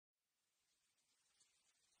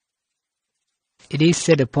It is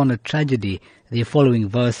said upon a tragedy, the following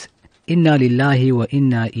verse, Inna lillahi wa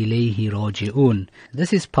inna ilayhi raji'un.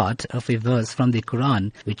 This is part of a verse from the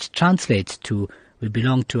Quran which translates to, we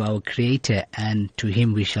belong to our Creator and to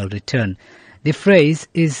Him we shall return. The phrase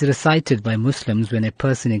is recited by Muslims when a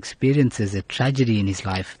person experiences a tragedy in his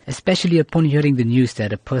life, especially upon hearing the news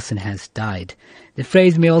that a person has died. The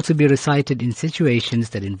phrase may also be recited in situations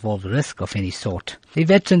that involve risk of any sort. The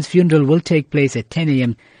veteran's funeral will take place at 10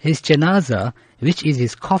 a.m. His janazah, which is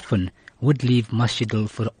his coffin, would leave Masjid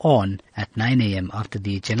al-Fur'an at 9 a.m. after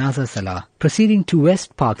the janazah salah, proceeding to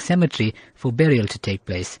West Park Cemetery for burial to take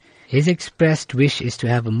place. His expressed wish is to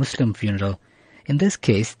have a Muslim funeral. In this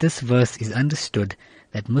case, this verse is understood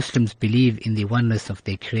that Muslims believe in the oneness of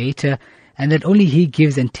their Creator and that only He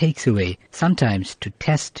gives and takes away, sometimes to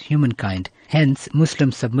test humankind. Hence,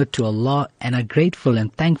 Muslims submit to Allah and are grateful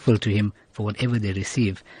and thankful to Him for whatever they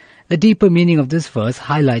receive. The deeper meaning of this verse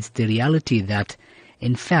highlights the reality that,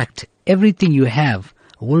 in fact, everything you have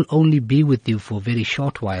will only be with you for a very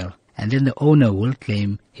short while, and then the owner will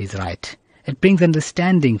claim his right. It brings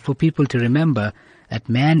understanding for people to remember that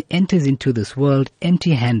man enters into this world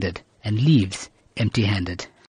empty-handed and leaves empty-handed.